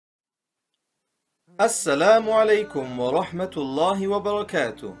Assalamu alaikum wa rahmatullahi wa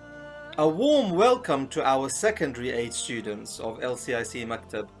barakatuh. A warm welcome to our secondary age students of LCIC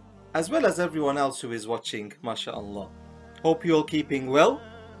Maktab, as well as everyone else who is watching, mashallah. Hope you're all keeping well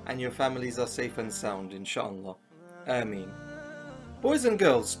and your families are safe and sound, inshallah. Ameen. Boys and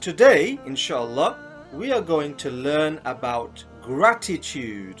girls, today, inshallah, we are going to learn about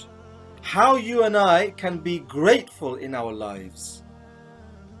gratitude. How you and I can be grateful in our lives.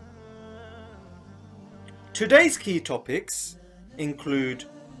 Today's key topics include: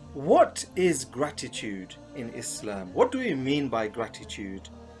 what is gratitude in Islam? What do we mean by gratitude?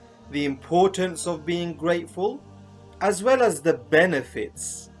 The importance of being grateful, as well as the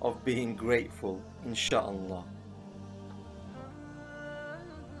benefits of being grateful, inshallah.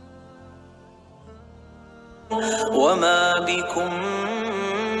 وَمَا بِكُم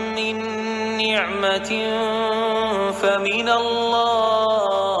مِّن نِّعْمَةٍ فَمِنَ اللَّهِ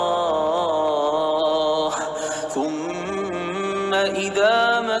ثُمَّ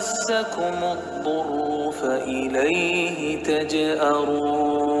إِذَا مَسَّكُمُ الضُّرُّ فَإِلَيْهِ تَجْأَرُونَ.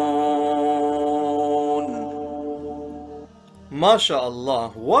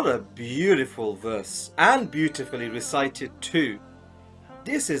 MashaAllah, what a beautiful verse, and beautifully recited too.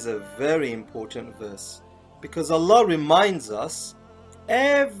 This is a very important verse, because Allah reminds us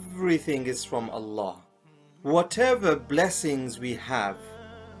everything is from Allah. Whatever blessings we have,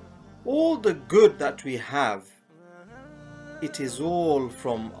 all the good that we have, it is all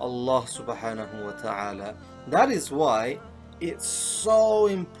from Allah subhanahu wa ta'ala. That is why it's so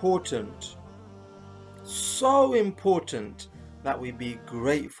important that we be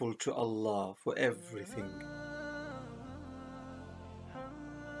grateful to Allah for everything.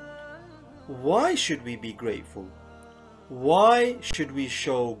 Why should we be grateful? Why should we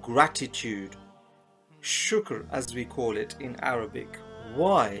show gratitude? Shukr, as we call it in Arabic.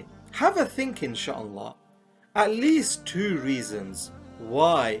 Why? Have a think, inshallah. At least 2 reasons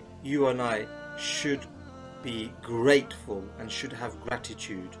why you and I should be grateful and should have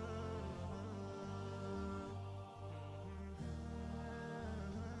gratitude.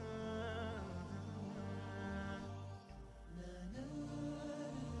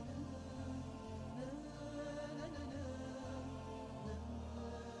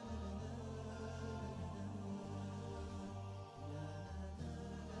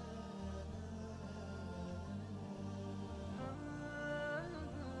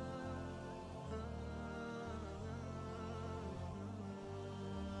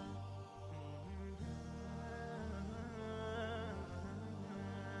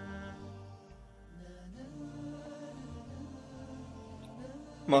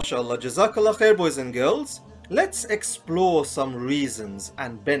 MashaAllah, Jazakallah khair, boys and girls. Let's explore some reasons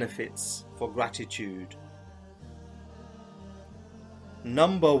and benefits for gratitude.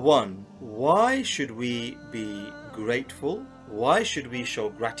 Number 1, why should we be grateful? Why should we show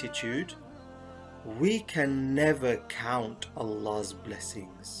gratitude? We can never count Allah's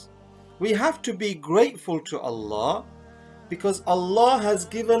blessings. We have to be grateful to Allah because Allah has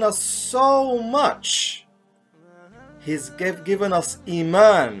given us so much. He's given us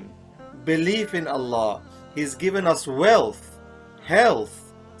Iman, belief in Allah. He's given us wealth,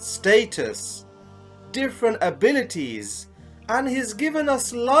 health, status, different abilities, and He's given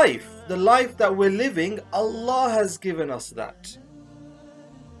us life. The life that we're living, Allah has given us that.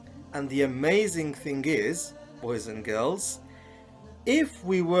 And the amazing thing is, boys and girls, if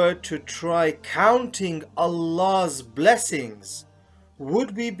we were to try counting Allah's blessings,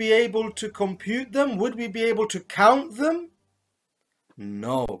 would we be able to compute them? Would we be able to count them?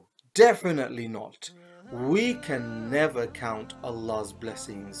 No, definitely not. We can never count Allah's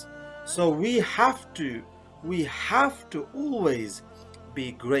blessings. So we have to always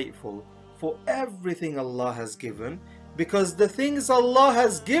be grateful for everything Allah has given, because the things Allah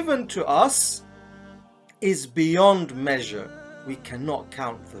has given to us is beyond measure. We cannot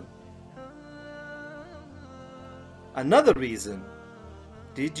count them. Another reason: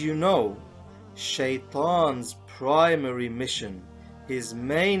 did you know Shaitan's primary mission, his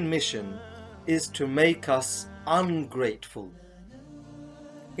main mission, is to make us ungrateful?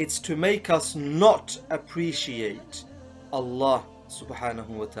 It's to make us not appreciate Allah subhanahu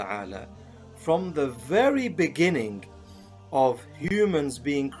wa ta'ala. From the very beginning of humans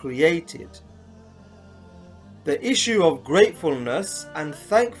being created, the issue of gratefulness and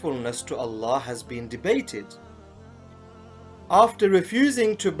thankfulness to Allah has been debated. After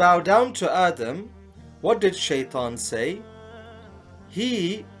refusing to bow down to Adam, what did Shaitan say?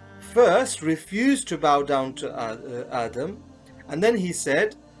 He first refused to bow down to Adam, and then he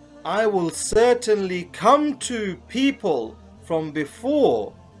said, I will certainly come to people from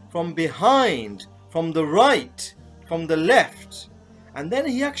before, from behind, from the right, from the left. And then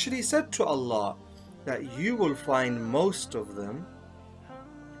he actually said to Allah that you will find most of them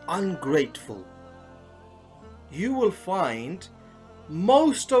ungrateful. You will find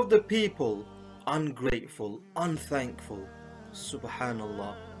most of the people ungrateful, unthankful.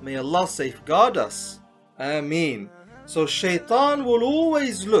 Subhanallah. May Allah safeguard us. Ameen. So shaitan will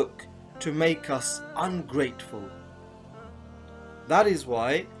always look to make us ungrateful. That is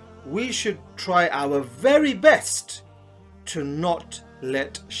why we should try our very best to not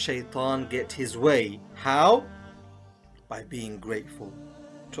let shaitan get his way. How? By being grateful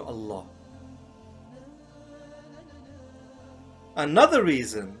to Allah. Another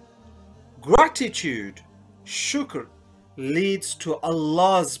reason, gratitude, shukr, leads to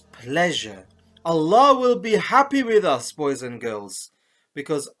Allah's pleasure. Allah will be happy with us, boys and girls,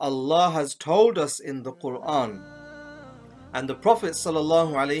 because Allah has told us in the Quran, and the Prophet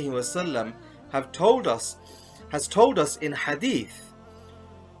ﷺ has told us in hadith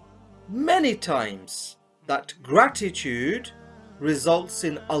many times that gratitude results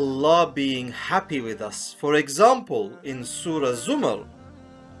in Allah being happy with us. For example, in Surah Zumar,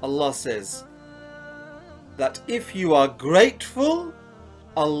 Allah says that if you are grateful,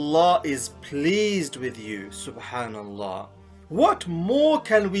 Allah is pleased with you. Subhanallah. What more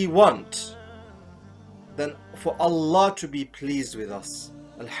can we want than for Allah to be pleased with us?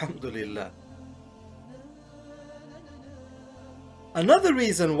 Alhamdulillah. Another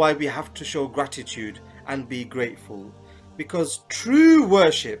reason why we have to show gratitude and be grateful, because true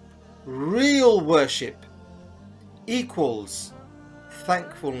worship, real worship, equals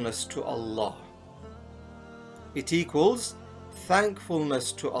thankfulness to Allah. It equals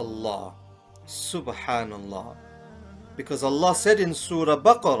thankfulness to Allah. Subhanallah. Because Allah said in Surah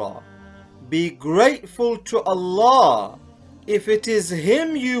Baqarah, be grateful to Allah if it is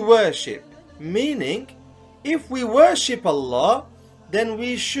Him you worship. Meaning, if we worship Allah, then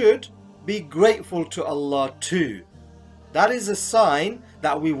we should be grateful to Allah too. That is a sign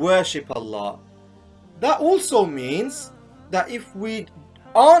that we worship Allah. That also means that if we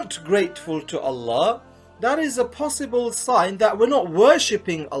aren't grateful to Allah, that is a possible sign that we're not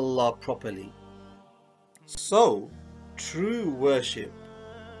worshipping Allah properly. So, true worship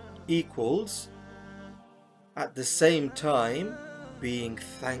equals at the same time being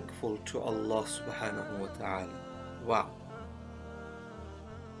thankful to Allah subhanahu wa ta'ala. Wow.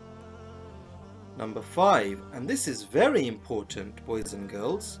 Number 5, and this is very important, boys and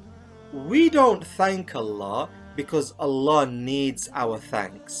girls, we don't thank Allah because Allah needs our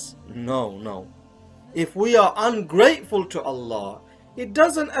thanks. No. If we are ungrateful to Allah, it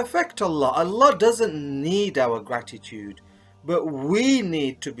doesn't affect Allah. Allah doesn't need our gratitude, but we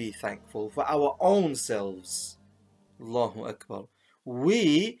need to be thankful for our own selves. Allahu Akbar.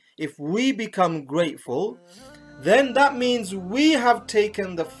 If we become grateful, then that means we have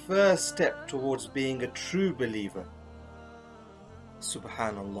taken the first step towards being a true believer.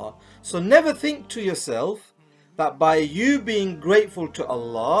 Subhanallah. So never think to yourself that by you being grateful to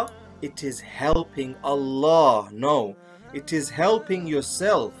Allah, it is helping Allah. No, it is helping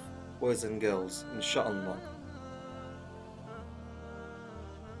yourself, boys and girls, inshallah.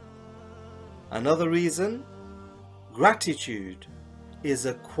 Another reason, gratitude is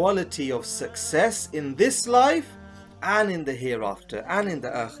a quality of success in this life and in the hereafter and in the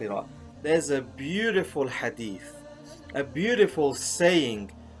akhirah. There's a beautiful hadith, a beautiful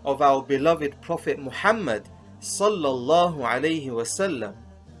saying of our beloved Prophet Muhammad sallallahu alayhi wasallam.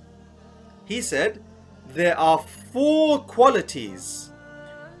 He said, there are 4 qualities.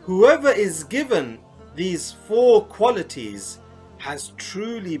 Whoever is given these 4 qualities has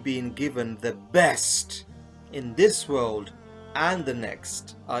truly been given the best in this world and the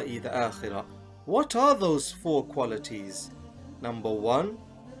next, i.e. the akhirah. What are those 4 qualities? Number 1,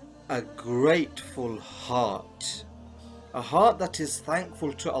 a grateful heart. A heart that is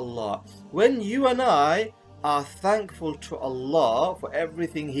thankful to Allah. When you and I are thankful to Allah for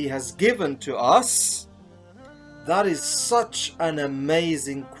everything He has given to us, that is such an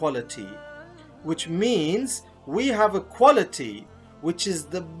amazing quality, which means we have a quality which is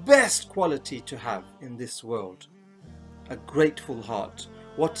the best quality to have in this world. A grateful heart.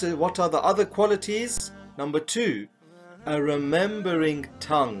 What are the other qualities? Number 2, a remembering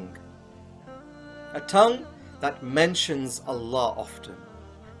tongue. A tongue that mentions Allah often.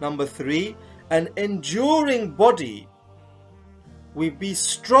 Number 3, an enduring body. We be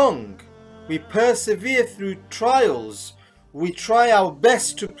strong. We persevere through trials. We try our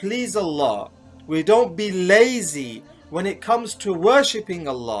best to please Allah. We don't be lazy when it comes to worshipping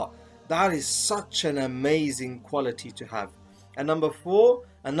Allah. That is such an amazing quality to have. And number 4,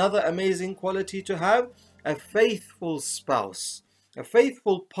 Another amazing quality to have, a faithful spouse, a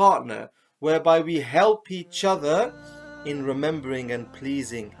faithful partner, whereby we help each other in remembering and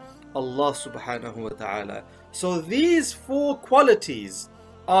pleasing Allah subhanahu wa ta'ala. So these 4 qualities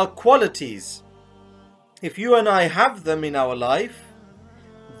are qualities. If you and I have them in our life,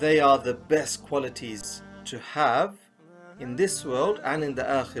 they are the best qualities to have in this world and in the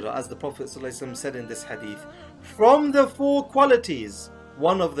akhirah, as the Prophet ﷺ said in this hadith. From the 4 qualities,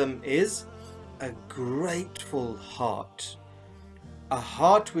 one of them is a grateful heart. A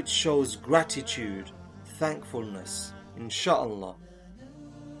heart which shows gratitude, thankfulness, inshallah.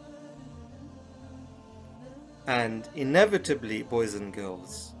 And inevitably, boys and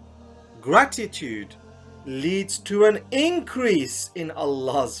girls, gratitude leads to an increase in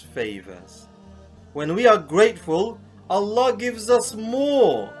Allah's favors. When we are grateful, Allah gives us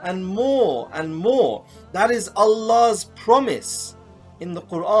more and more and more. That is Allah's promise. In the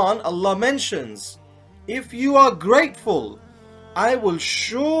Quran, Allah mentions, if you are grateful, I will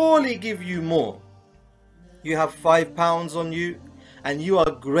surely give you more. You have £5 on you and you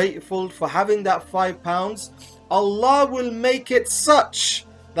are grateful for having that £5. Allah will make it such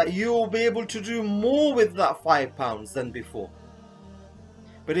that you will be able to do more with that £5 than before.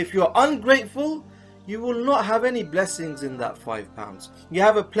 But if you are ungrateful, you will not have any blessings in that £5. You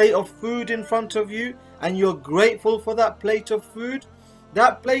have a plate of food in front of you and you're grateful for that plate of food.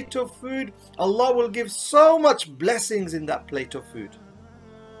 That plate of food, Allah will give so much blessings in that plate of food.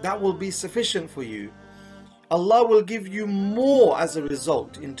 That will be sufficient for you. Allah will give you more as a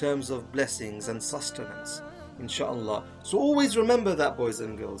result in terms of blessings and sustenance, inshallah. So always remember that, boys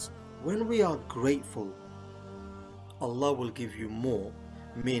and girls. When we are grateful, Allah will give you more.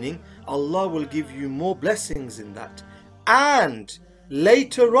 Meaning, Allah will give you more blessings in that. And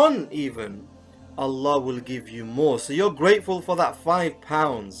later on even, Allah will give you more. So you're grateful for that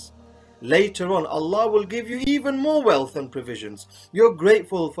 £5. Later on, Allah will give you even more wealth and provisions. You're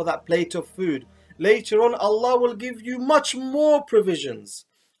grateful for that plate of food. Later on, Allah will give you much more provisions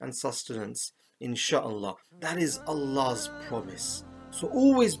and sustenance, inshallah. That is Allah's promise. So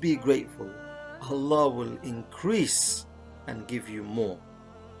always be grateful. Allah will increase and give you more.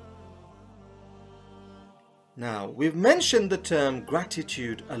 Now, we've mentioned the term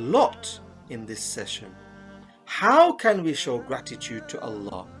gratitude a lot in this session. How can we show gratitude to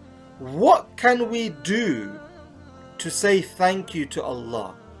Allah? What can we do to say thank you to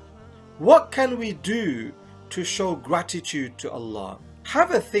Allah? What can we do to show gratitude to Allah?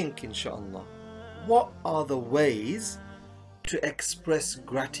 Have a think, inshallah. What are the ways to express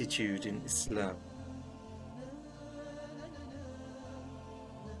gratitude in Islam?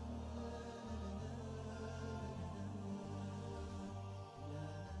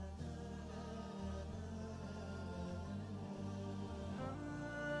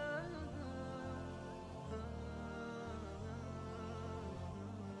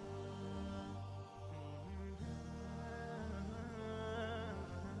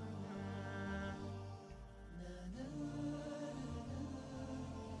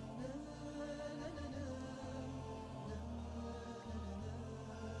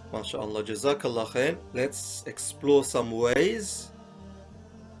 MashaAllah, Jazakallah khair. Let's explore some ways.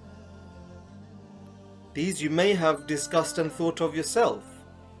 These you may have discussed and thought of yourself.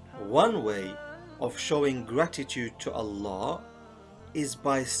 One way of showing gratitude to Allah is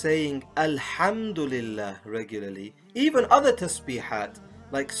by saying Alhamdulillah regularly. Even other tasbihat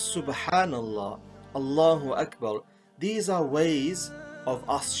like Subhanallah, Allahu Akbar. These are ways of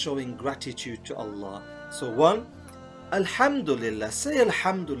us showing gratitude to Allah. So one, Alhamdulillah, say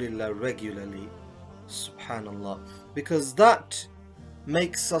Alhamdulillah regularly, Subhanallah, because that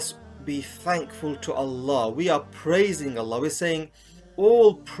makes us be thankful to Allah. We are praising Allah. We're saying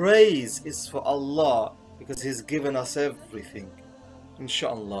all praise is for Allah because He's given us everything,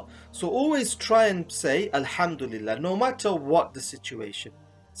 inshallah. So always try and say Alhamdulillah, no matter what the situation.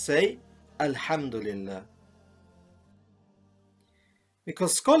 Say Alhamdulillah.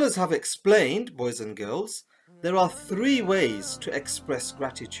 Because scholars have explained, boys and girls, there are 3 ways to express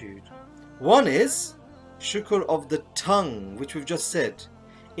gratitude. One is shukr of the tongue, which we've just said,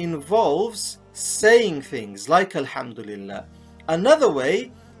 involves saying things like Alhamdulillah. Another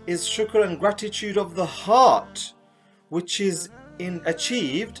way is shukr and gratitude of the heart, which is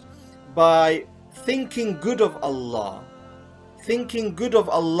achieved by thinking good of Allah, thinking good of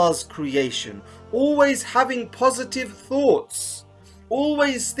Allah's creation, always having positive thoughts,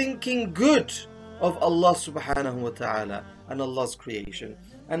 always thinking good of Allah subhanahu wa ta'ala and Allah's creation.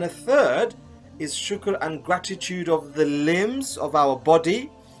 And a third is shukr and gratitude of the limbs of our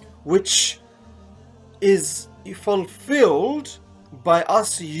body, which is fulfilled by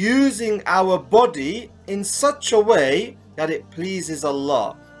us using our body in such a way that it pleases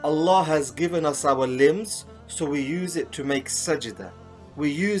Allah. Allah has given us our limbs, so we use it to make sajda. We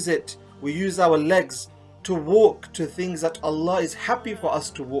use our legs to walk to things that Allah is happy for us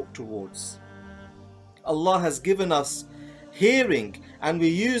to walk towards. Allah has given us hearing, and we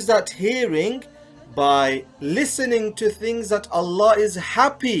use that hearing by listening to things that Allah is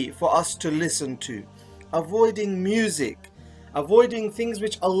happy for us to listen to, avoiding music, avoiding things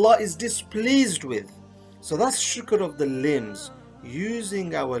which Allah is displeased with. So that's shukr of the limbs,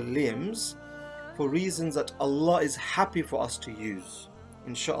 using our limbs for reasons that Allah is happy for us to use,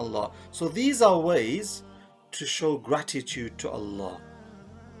 inshallah. So these are ways to show gratitude to Allah.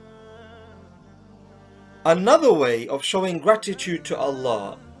 Another way of showing gratitude to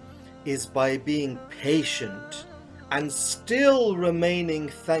Allah is by being patient and still remaining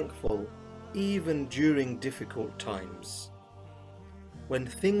thankful even during difficult times. When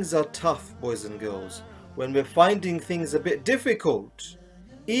things are tough, boys and girls, when we're finding things a bit difficult,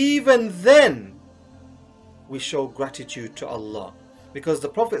 even then we show gratitude to Allah. Because the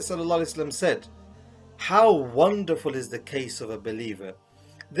Prophet ﷺ said, how wonderful is the case of a believer.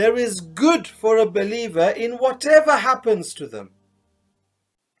 There is good for a believer in whatever happens to them.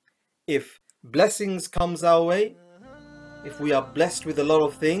 If blessings comes our way, if we are blessed with a lot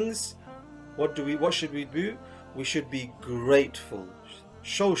of things, what should we do? We should be grateful,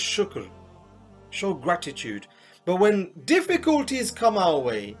 show shukr, show gratitude. But when difficulties come our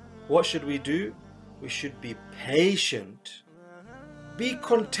way, what should we do? We should be patient, be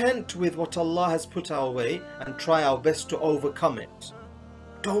content with what Allah has put our way and try our best to overcome it.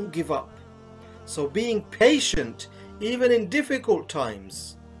 Don't give up. So being patient even in difficult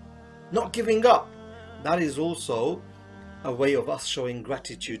times, not giving up, that is also a way of us showing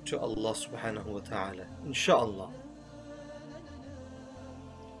gratitude to Allah subhanahu wa ta'ala, inshallah.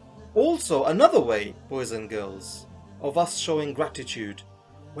 Also, another way, boys and girls, of us showing gratitude,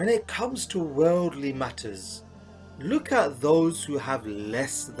 when it comes to worldly matters, look at those who have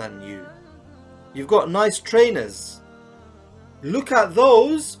less than you. You've got nice trainers. Look at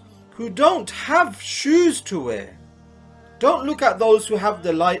those who don't have shoes to wear. Don't look at those who have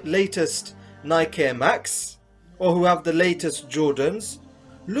the latest Nike Air Max or who have the latest Jordans.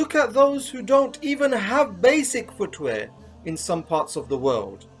 Look at those who don't even have basic footwear in some parts of the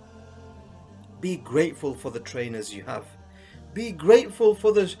world. Be grateful for the trainers you have. Be grateful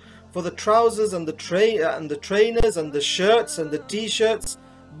for the trousers and the trainers and the shirts and the t-shirts.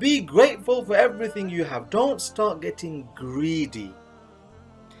 Be grateful for everything you have. Don't start getting greedy.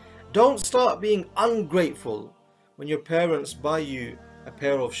 Don't start being ungrateful when your parents buy you a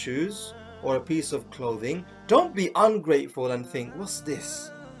pair of shoes or a piece of clothing. Don't be ungrateful and think, what's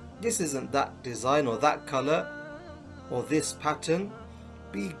this? This isn't that design or that color or this pattern.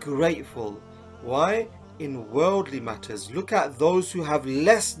 Be grateful. Why? In worldly matters, look at those who have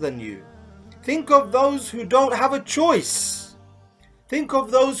less than you. Think of those who don't have a choice. Think of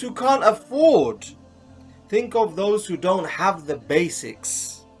those who can't afford. Think of those who don't have the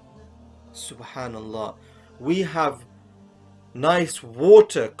basics. Subhanallah. We have nice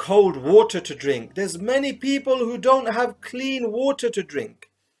water, cold water to drink. There's many people who don't have clean water to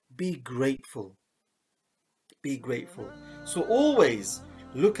drink. Be grateful. Be grateful. So always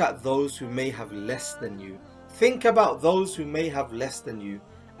look at those who may have less than you. Think about those who may have less than you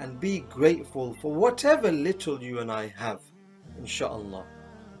and be grateful for whatever little you and I have, inshallah.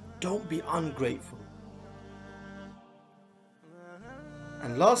 Don't be ungrateful.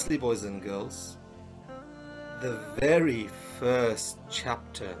 And lastly, boys and girls, the very first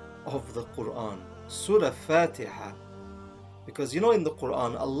chapter of the Quran, Surah Fatiha, because you know in the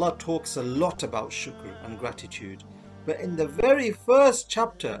Quran Allah talks a lot about shukr and gratitude, but in the very first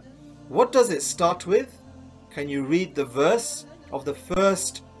chapter, what does it start with? Can you read the verse of the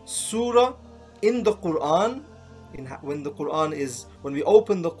first surah in the Quran? When we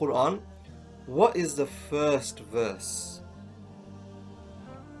open the Quran, what is the first verse?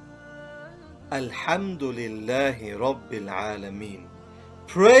 Alhamdulillahi Rabbil Alameen.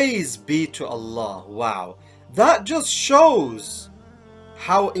 Praise be to Allah. Wow, that just shows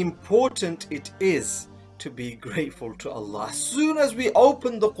how important it is to be grateful to Allah. As soon as we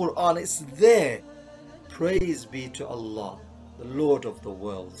open the Quran, it's there. Praise be to Allah, the Lord of the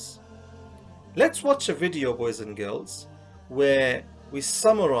worlds. Let's watch a video, boys and girls, where we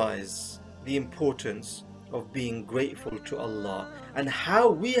summarize the importance of being grateful to Allah and how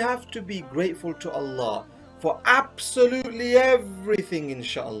we have to be grateful to Allah for absolutely everything,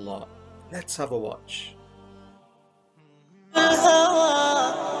 inshallah. Let's have a watch.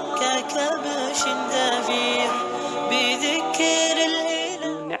 الهوى ككبش دفيع بذكر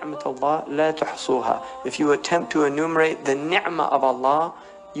نِعْمَةَ اللَّهِ لَا تُحْصُوهَا. If you attempt to enumerate the ni'mah of Allah,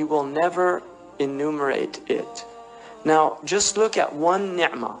 you will never enumerate it. Now, just look at one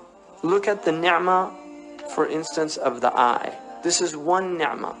ni'mah. Look at the ni'mah, for instance, of the eye. This is one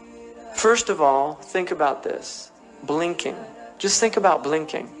ni'mah. First of all, think about this. Blinking. Just think about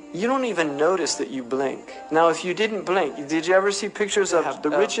blinking. You don't even notice that you blink. Now, if you didn't blink, did you ever see pictures of the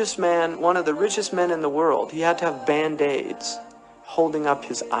richest man, one of the richest men in the world? He had to have band-aids holding up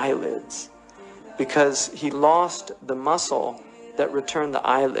his eyelids because he lost the muscle that returned the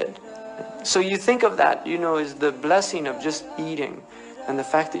eyelid. So you think of that, you know, as the blessing of just eating and the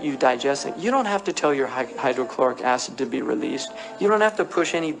fact that you digest it. You don't have to tell your hydrochloric acid to be released. You don't have to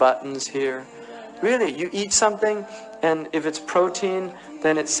push any buttons here. Really, you eat something, and if it's protein,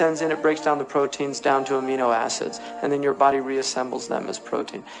 then it sends in, it breaks down the proteins down to amino acids, and then your body reassembles them as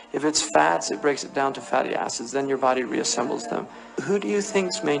protein. If it's fats, it breaks it down to fatty acids, then your body reassembles them. Who do you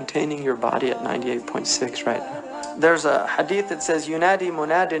think's maintaining your body at 98.6 right now? There's a hadith that says, Yunadi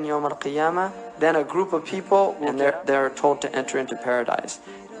munadin yawm al-qiyamah, then a group of people, and they're told to enter into paradise.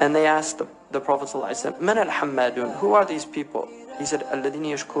 And they asked the Prophet ﷺ, Man al-hammadun, who are these people? He said,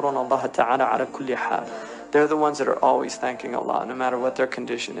 Alladhina yashkuruna Allah ta'ala ala kulli hal. They're the ones that are always thanking Allah, no matter what their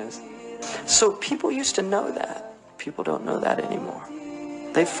condition is. So people used to know that. People don't know that anymore.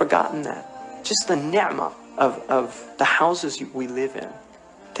 They've forgotten that. Just the ni'mah of the houses we live in.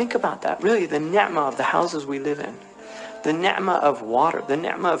 Think about that. Really, the ni'mah of the houses we live in. The ni'mah of water. The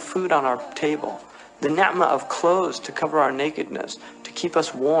ni'mah of food on our table. The ni'mah of clothes to cover our nakedness, to keep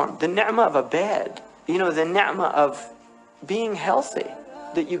us warm. The ni'mah of a bed. You know, the ni'mah of being healthy.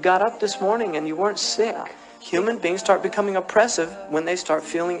 That you got up this morning and you weren't sick. Human beings start becoming oppressive when they start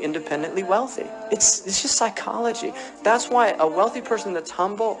feeling independently wealthy. It's just psychology. That's why a wealthy person that's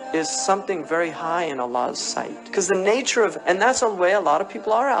humble is something very high in Allah's sight. Because the nature of, and that's the way a lot of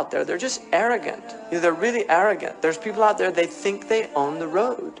people are out there. They're just arrogant. You know, they're really arrogant. There's people out there, they think they own the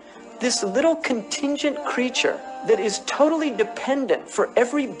road. This little contingent creature that is totally dependent for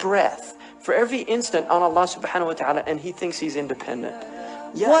every breath, for every instant on Allah subhanahu wa ta'ala, and he thinks he's independent.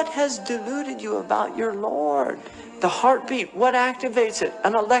 What has deluded you about your Lord? The heartbeat, what activates it?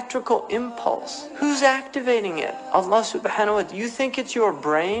 An electrical impulse. Who's activating it? Allah subhanahu wa ta'ala. You think it's your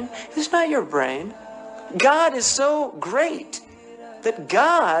brain? It's not your brain. God is so great that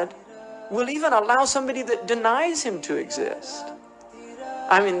God will even allow somebody that denies him to exist.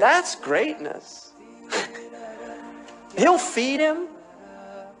 I mean, that's greatness. He'll feed him,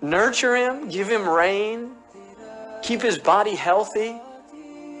 nurture him, give him rain, keep his body healthy,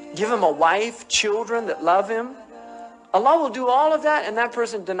 give him a wife, children that love him. Allah will do all of that, and that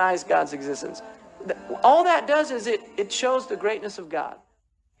person denies God's existence. All that does is it shows the greatness of God.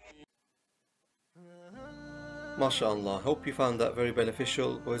 MashaAllah. Hope you found that very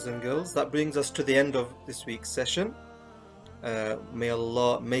beneficial, boys and girls. That brings us to the end of this week's session. May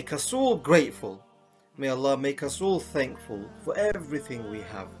Allah make us all grateful. May Allah make us all thankful for everything we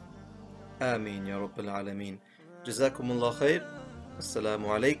have. Ameen Ya Rabbil Alameen. Jazakumullah khair. Assalamu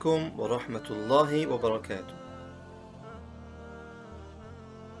alaikum wa rahmatullahi wa barakatuh.